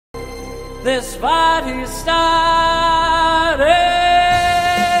this party started.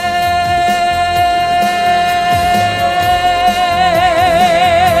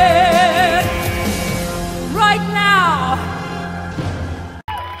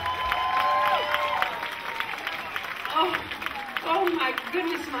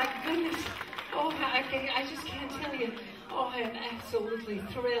 My goodness. Oh, I just can't tell you. Oh, I am absolutely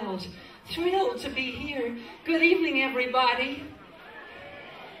thrilled to be here. Good evening, everybody.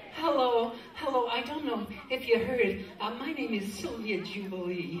 Hello. I don't know if you heard. My name is Sylvia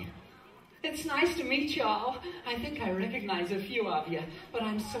Jubilee. It's nice to meet y'all. I think I recognize a few of you, but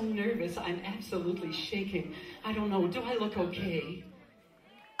I'm so nervous. I'm absolutely shaking. I don't know. Do I look okay?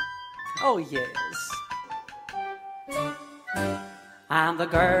 Oh, yes. I'm the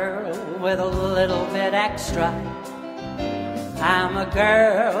girl with a little bit extra. I'm a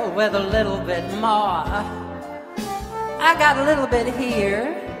girl with a little bit more. I got a little bit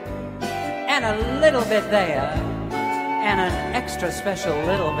here, and a little bit there, and an extra special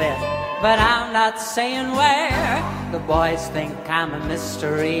little bit. But I'm not saying where. The boys think I'm a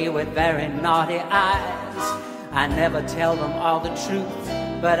mystery with very naughty eyes. I never tell them all the truth,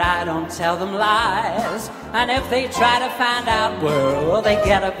 but I don't tell them lies. And if they try to find out, well, they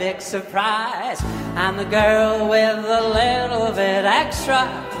get a big surprise. I'm the girl with a little bit extra.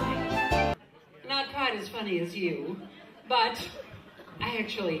 Not quite as funny as you, but I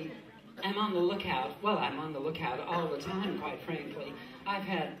actually am on the lookout. Well, I'm on the lookout all the time, quite frankly. I've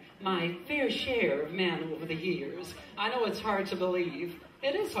had my fair share of men over the years. I know it's hard to believe.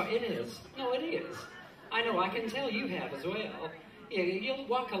 It is hard. It is. No, it is. I know. I can tell you have as well. You'll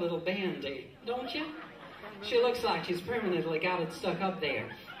walk a little bandy, don't you? She looks like she's permanently got it stuck up there.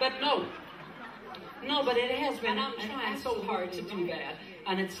 But no, but it has been. I'm trying so hard to do that.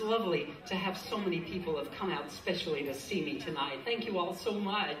 And it's lovely to have so many people have come out specially to see me tonight. Thank you all so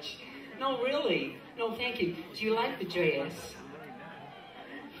much. No, really. No, thank you. Do you like the dress?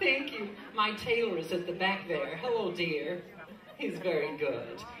 Thank you. My tailor is at the back there. Hello, dear. He's very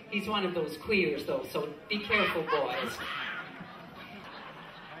good. He's one of those queers, though, so be careful, boys.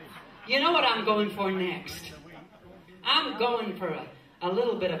 You know what I'm going for next? I'm going for a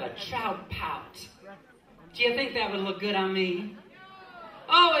little bit of a trout pout. Do you think that would look good on me?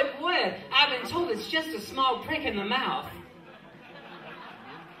 Oh, it would. I've been told it's just a small prick in the mouth.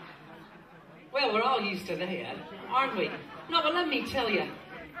 Well, we're all used to that, aren't we? No, but let me tell you.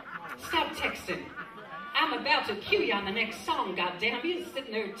 Stop texting. I'm about to cue you on the next song, goddamn. You're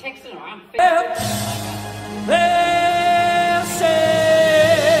sitting there texting, or I'm This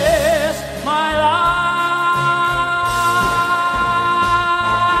is my life.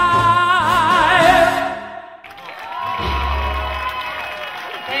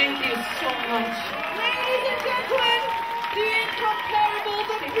 Thank you so much. Ladies and gentlemen, the incomparable,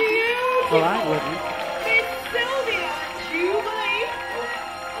 the beautiful. Well, I wouldn't.